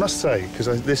round. I must say, because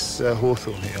this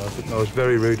hawthorn here, I was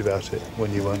very rude about it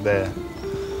when you weren't there.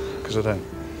 Because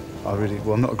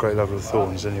I'm not a great lover of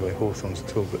thorns anyway, hawthorns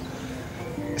at all, but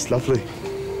it's lovely.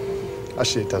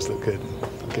 Actually, it does look good.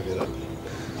 I'll give you that.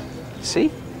 See?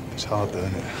 It's hard though,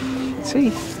 isn't it? See?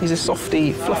 He's a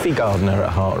softy, fluffy gardener at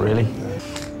heart, really.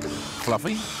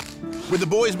 Fluffy? With the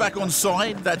boys back on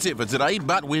side, that's it for today,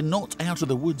 but we're not out of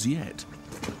the woods yet.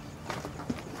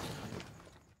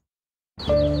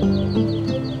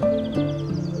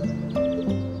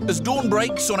 As dawn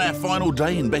breaks on our final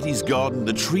day in Betty's garden,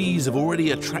 the trees have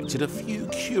already attracted a few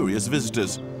curious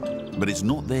visitors, but it's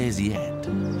not theirs yet.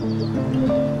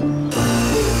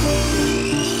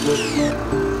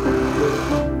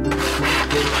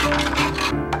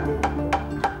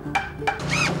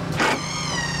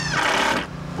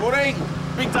 Morning.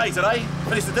 Big day today.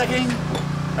 Finish the decking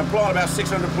and plant about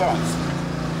 600 plants.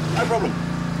 No problem.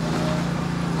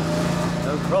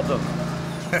 No problem.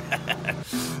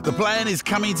 The plan is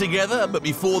coming together, but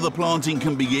before the planting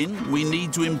can begin, we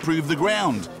need to improve the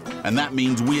ground. And that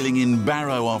means wheeling in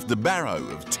barrow after barrow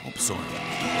of topsoil.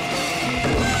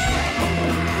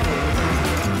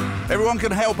 Everyone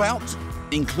can help out,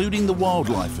 including the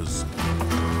wildlifers.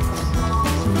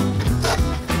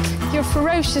 You're a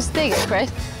ferocious digger,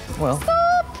 Chris. Well,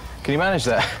 stop! Can you manage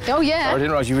that? Oh, yeah. I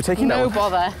didn't realise you were taking that No one.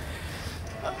 bother.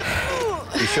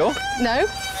 You sure? No.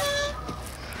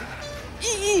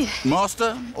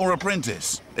 Master or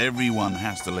apprentice, everyone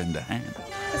has to lend a hand.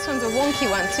 This one's a wonky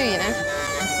one too, you know.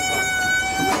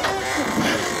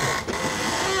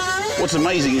 What's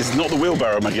amazing is not the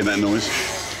wheelbarrow making that noise.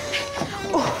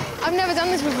 Oh, I've never done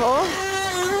this before.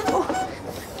 Oh.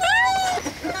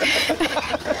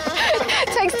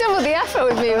 Takes double the effort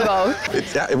with me involved.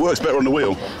 It works better on the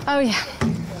wheel. Oh, yeah.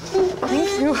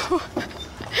 Thank you.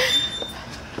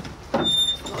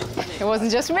 It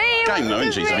wasn't just me. Game though,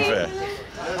 isn't she, to be fair?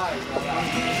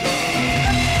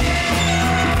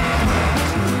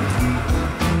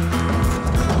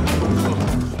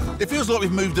 It feels like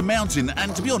we've moved a mountain,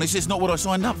 and to be honest, it's not what I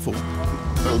signed up for.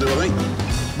 That'll do, I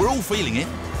think. We're all feeling it.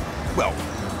 Well,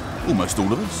 almost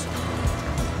all of us.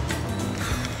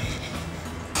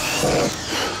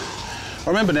 I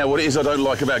remember now what it is I don't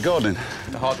like about gardening.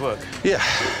 The hard work. Yeah.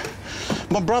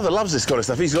 My brother loves this kind of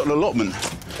stuff. He's got an allotment.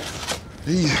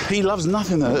 He loves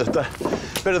nothing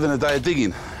better than a day of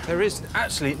digging.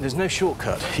 There's no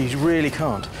shortcut. You really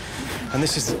can't. And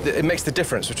it makes the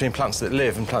difference between plants that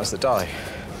live and plants that die.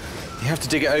 You have to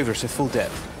dig it over to full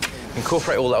depth,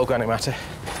 incorporate all that organic matter,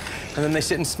 and then they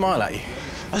sit and smile at you.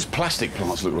 Those plastic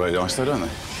plants look really nice though, don't they?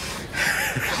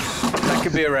 That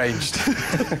could be arranged.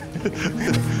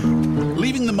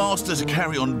 Leaving the master to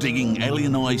carry on digging, Ellie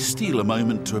and I steal a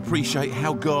moment to appreciate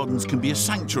how gardens can be a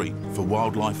sanctuary for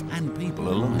wildlife and people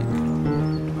alike.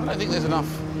 I don't think there's enough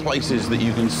places that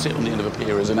you can sit on the end of a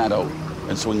pier as an adult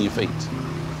and swing your feet.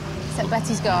 Except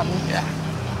Betty's garden. Yeah.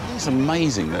 It's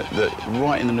amazing that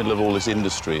right in the middle of all this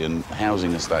industry and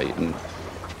housing estate and,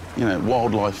 you know,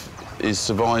 wildlife is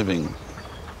surviving.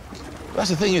 That's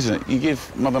the thing, isn't it? You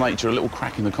give Mother Nature a little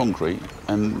crack in the concrete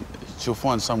and she'll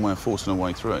find somewhere forcing her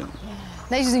way through.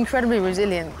 Nature's incredibly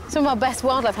resilient. Some of our best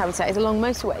wildlife habitat is along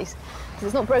motorways. Because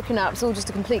it's not broken up, it's all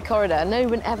just a complete corridor. No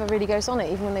one ever really goes on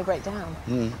it, even when they break down.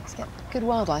 Just get good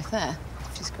wildlife there,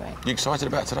 which is great. You excited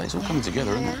about today? It's all coming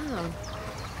together, isn't it? I am.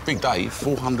 Big day,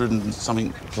 400 and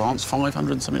something plants,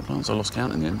 500 and something plants. I lost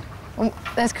count in the end. Well,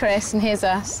 there's Chris, and here's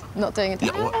us, not doing it.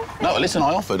 No, listen,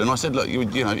 I offered, and I said, look, you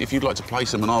know, if you'd like to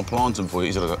place them and I'll plant them for you.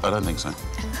 He said, I don't think so.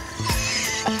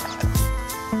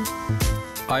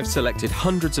 I've selected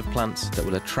hundreds of plants that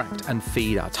will attract and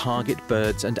feed our target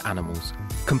birds and animals.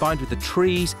 Combined with the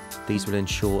trees, these will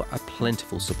ensure a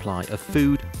plentiful supply of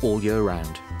food all year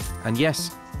round. And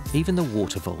yes, even the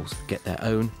water voles get their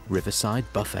own riverside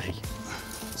buffet.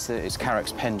 It's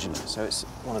Carex pendula, so it's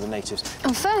one of the natives.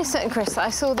 I'm fairly certain, Chris, that I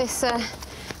saw this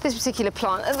this particular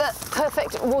plant at that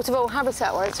perfect water vole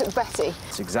habitat where it took Betty.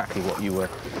 It's exactly what you were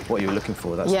looking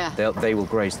for. That's, yeah. They will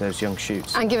graze those young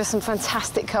shoots. And give us some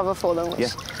fantastic cover for them,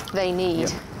 which they need.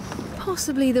 Yeah.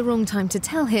 Possibly the wrong time to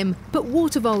tell him, but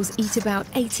water voles eat about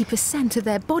 80% of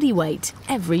their body weight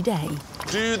every day.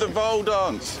 Do the vole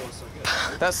dance.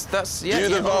 That's Do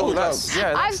the vole dance.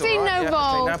 Yeah, I've seen no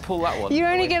vole. Okay, now pull that one. You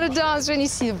only get a dance when you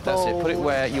see the vole. That's it. Put it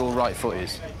where your right foot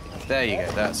is. There you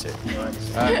go, that's it.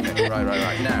 Okay,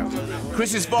 right. Now,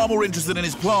 Chris is far more interested in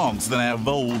his plants than our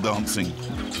vole dancing.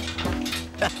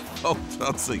 Vole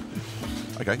dancing.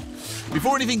 OK.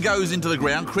 Before anything goes into the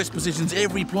ground, Chris positions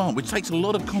every plant, which takes a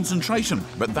lot of concentration.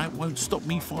 But that won't stop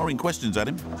me firing questions at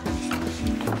him.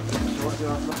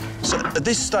 So at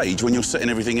this stage, when you're setting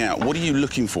everything out, what are you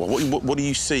looking for? What are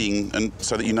you seeing, and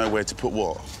so that you know where to put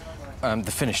what?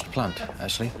 the finished plant,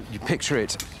 actually. You picture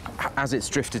it as it's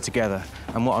drifted together,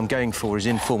 and what I'm going for is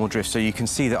informal drift, so you can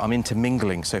see that I'm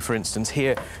intermingling. So, for instance,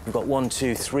 here we've got 1,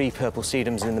 2, 3 purple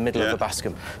sedums in the middle of the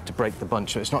bascum to break the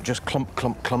bunch. So it's not just clump,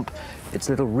 clump, clump. It's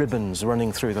little ribbons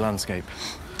running through the landscape.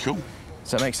 Cool.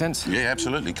 Does that make sense? Yeah,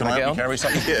 absolutely. Can I help you carry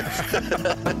something here?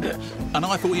 And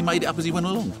I thought he made it up as he went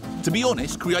along. To be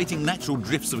honest, creating natural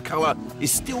drifts of colour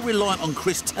is still reliant on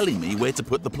Chris telling me where to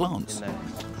put the plants.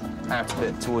 Out a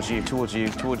bit, towards you, towards you,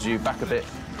 towards you, back a bit,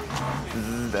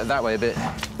 that way a bit.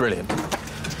 Brilliant.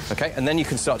 OK, and then you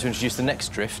can start to introduce the next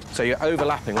drift, so you're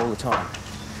overlapping all the time.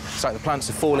 It's like the plants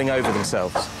are falling over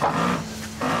themselves.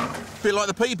 A bit like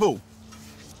the people.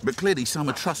 But clearly some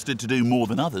are trusted to do more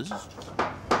than others.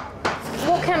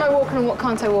 What can I walk on and what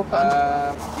can't I walk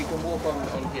on? You can walk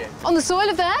on here. On the soil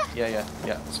of there? Yeah,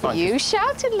 it's fine. You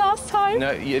shouted last time.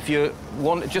 No, if you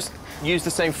want, just use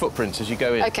the same footprints as you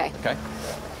go in. OK. OK.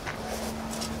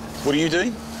 What are you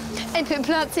doing? I'm putting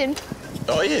plants in.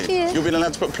 Oh, are you? Yeah. You've been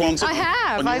allowed to put plants I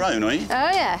have. on your own, are you?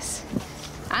 Oh, yes.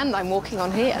 And I'm walking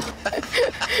on here.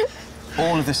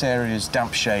 All of this area is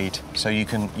damp shade, so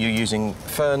you're using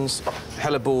ferns,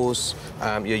 hellebores,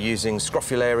 you're using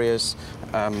scrophularias.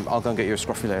 I'll go and get you a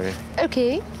scrophularia.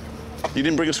 OK. You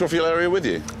didn't bring a scrophularia with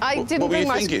you? I didn't bring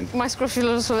my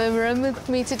scrophularia with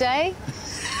me today.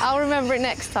 I'll remember it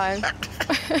next time.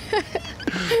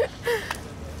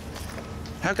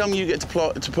 How come you get to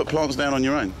put plants down on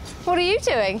your own? What are you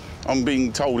doing? I'm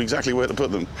being told exactly where to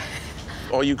put them.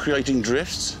 Are you creating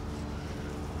drifts?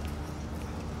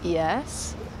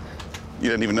 Yes. You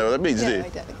don't even know what that means, do you? I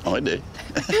don't. Oh, I do.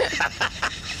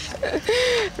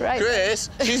 Right.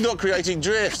 Chris, she's not creating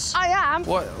drifts. I am.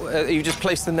 What? You just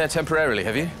placed them there temporarily,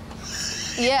 have you?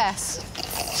 Yes.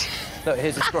 Look,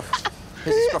 here's a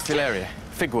scrophularia,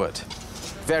 figwort.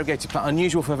 Variegated plant,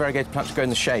 unusual for a variegated plant to go in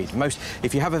the shade.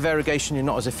 If you have a variegation, you're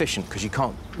not as efficient because you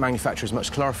can't manufacture as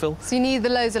much chlorophyll. So you need the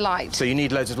loads of light. So you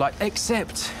need loads of light,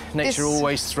 except nature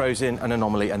always throws in an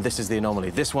anomaly, and this is the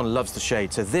anomaly. This one loves the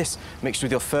shade. So this mixed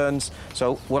with your ferns.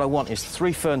 So what I want is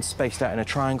 3 ferns spaced out in a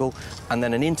triangle, and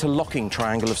then an interlocking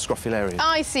triangle of scrophularias.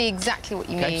 I see exactly what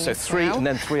you mean. So 3 and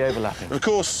then 3 overlapping. Of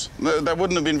course, that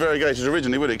wouldn't have been variegated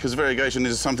originally, would it? Because variegation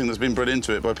is something that's been bred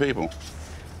into it by people.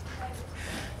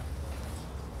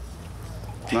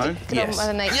 No? Yes.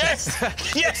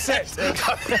 Yes!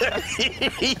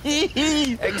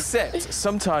 Except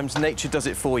sometimes nature does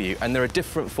it for you, and there are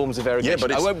different forms of variegation. Yeah,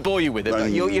 but I won't bore you with it, but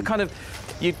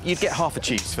you'd get half a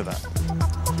cheese for that.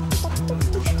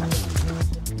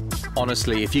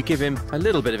 Honestly, if you give him a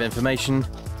little bit of information,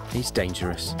 he's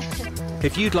dangerous.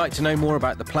 If you'd like to know more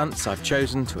about the plants I've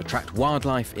chosen to attract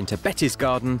wildlife into Betty's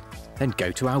garden, then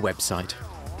go to our website.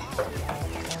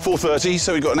 4:30,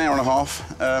 so we've got an hour and a half.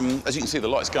 As you can see, the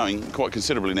light's going quite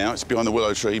considerably now. It's behind the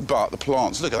willow tree, but the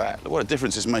plants, look at that. What a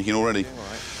difference it's making already.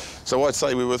 So I'd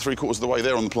say we were 3/4 of the way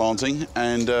there on the planting,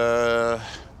 and ever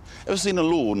seen a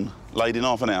lawn laid in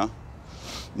half an hour?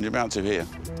 You're about to here.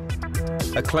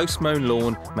 A close-mown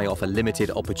lawn may offer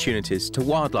limited opportunities to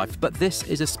wildlife, but this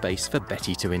is a space for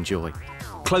Betty to enjoy.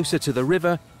 Closer to the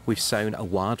river, we've sown a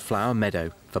wildflower meadow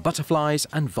for butterflies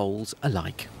and voles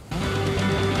alike.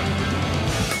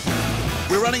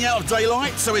 We're running out of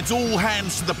daylight, so it's all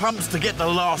hands to the pumps to get the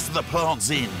last of the plants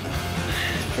in.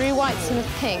 3 whites and a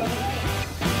pink.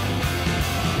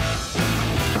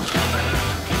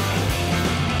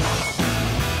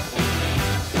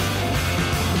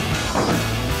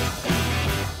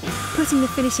 Putting the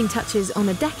finishing touches on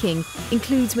the decking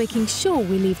includes making sure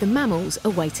we leave the mammals a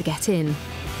way to get in.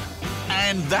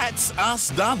 And that's us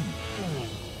done.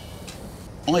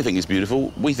 I think it's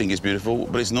beautiful, we think it's beautiful,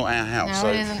 but it's not our house. No, so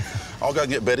it isn't. I'll go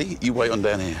and get Betty, you wait on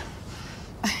down here.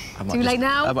 Too late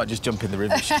now? I might just jump in the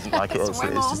river if she doesn't like it. It's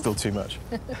just still too much.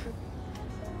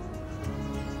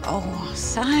 Oh,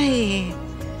 say.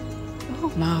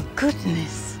 Oh, my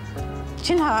goodness.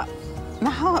 Do you know,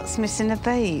 my heart's missing a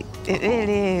beat. It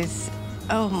really is.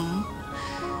 Oh,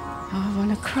 I want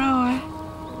to cry.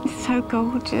 It's so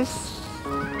gorgeous.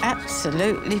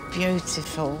 Absolutely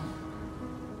beautiful.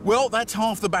 Well, that's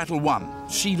half the battle won.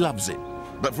 She loves it.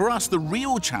 But for us, the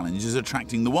real challenge is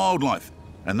attracting the wildlife,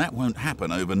 and that won't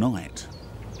happen overnight.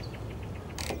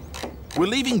 We're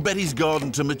leaving Betty's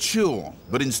garden to mature,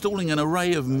 but installing an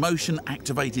array of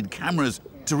motion-activated cameras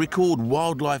to record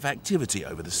wildlife activity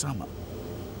over the summer.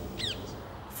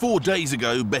 4 days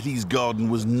ago, Betty's garden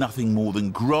was nothing more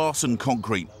than grass and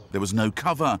concrete. There was no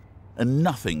cover and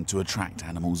nothing to attract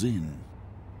animals in.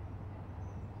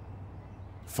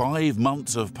 5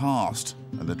 months have passed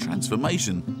and the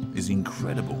transformation is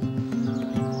incredible.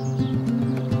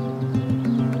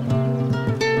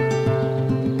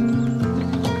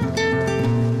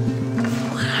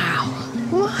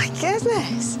 My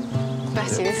goodness.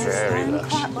 Betty, this is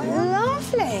quite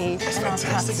lovely. It's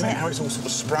fantastic, isn't it? How it's all sort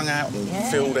of sprung out and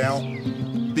filled out.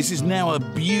 This is now a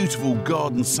beautiful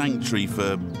garden sanctuary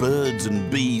for birds and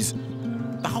bees.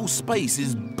 The whole space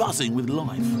is buzzing with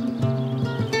life.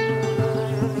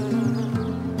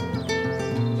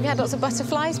 You had lots of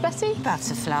butterflies, Betty?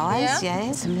 Butterflies,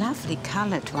 yeah. Some lovely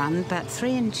coloured one, but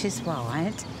 3 inches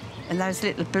wide. And those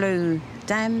little blue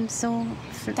damselflies.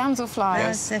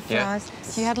 They're flies.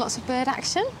 You had lots of bird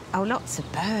action? Oh, lots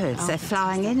of birds. They're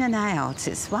flying in and out.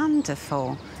 It's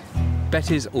wonderful.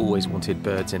 Betty's always wanted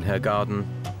birds in her garden,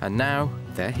 and now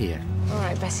they're here. All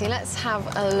right, Betty, let's have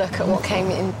a look at what came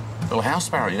in. Little house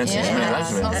sparrow, you don't see so many of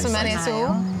those. Not so many at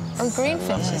all. And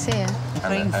greenfinches here.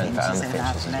 Greenfinches are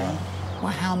lovely.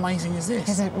 Well, how amazing is this?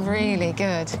 Isn't it really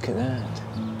good? Look at that.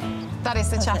 That is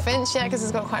the chaffinch, yeah, because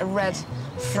it's got quite a red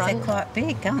front. They're quite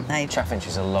big, aren't they?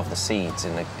 Chaffinches will love the seeds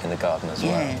in the garden as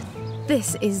well.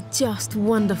 This is just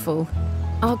wonderful.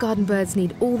 Our garden birds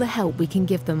need all the help we can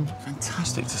give them.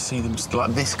 Fantastic to see them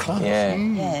like this close. Yeah.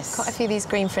 Yes. Quite a few of these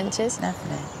greenfinches.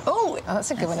 Lovely. Oh,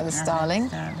 that's a good one of the starling.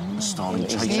 Starling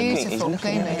Beautiful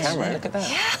plumage. Look at that.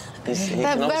 Yeah.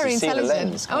 They're They're very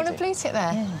intelligent. Oh, and a blue tit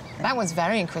there. Yeah. That one's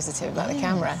very inquisitive about the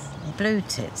camera. Blue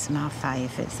tits are my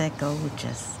favourites. They're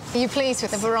gorgeous. Are you pleased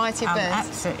with the variety of birds? I'm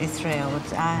absolutely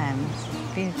thrilled. I am.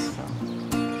 Beautiful.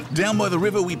 Down by the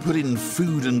river, we put in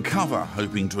food and cover,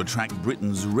 hoping to attract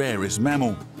Britain's rarest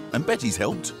mammal. And Betty's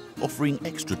helped, offering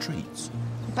extra treats.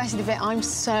 Betty, the bit I'm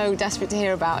so desperate to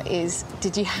hear about is,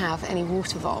 did you have any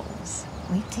water voles?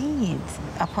 We did.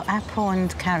 I put apple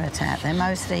and carrot out there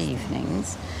most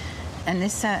evenings. And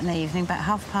this certain evening, about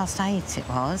 8:30 it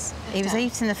was, he was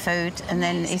eating the food and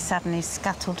then he suddenly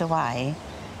scuttled away.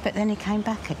 But then he came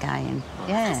back again.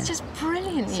 Yeah. That's just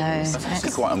brilliant news. That's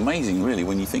actually quite amazing, really,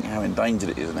 when you think how endangered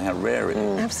it is and how rare it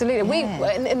is. Absolutely.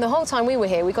 Yeah. In the whole time we were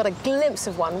here, we got a glimpse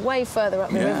of one way further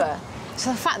up the river.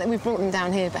 So the fact that we've brought them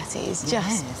down here, Betty, is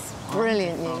just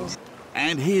brilliant news.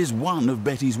 And here's one of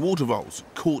Betty's water voles,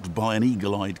 caught by an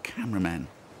eagle-eyed cameraman.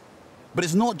 But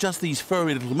it's not just these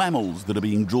furry little mammals that are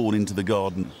being drawn into the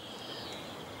garden.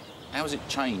 How has it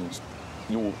changed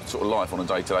your sort of life on a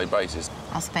day-to-day basis?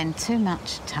 I spend too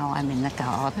much time in the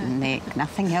garden, Nick.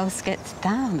 Nothing else gets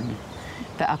done.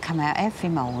 But I come out every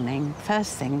morning.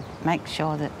 First thing, make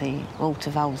sure that the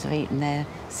water voles have eaten their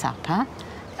supper.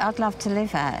 I'd love to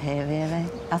live out here, really.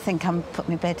 I think I'm put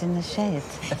my bed in the shed,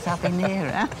 so I'll be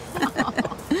nearer.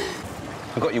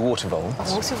 We've got your water voles.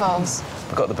 Water voles.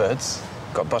 We've got the birds.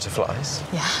 Got butterflies.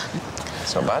 Yeah.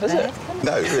 It's not bad, is it?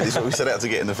 No, really, it's what we set out to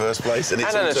get in the first place. And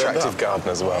it's an attractive garden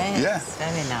as well. Yes,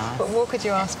 very nice. What more could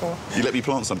you ask for? You let me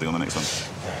plant something on the next one?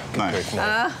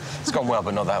 No. It's gone well,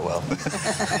 but not that well.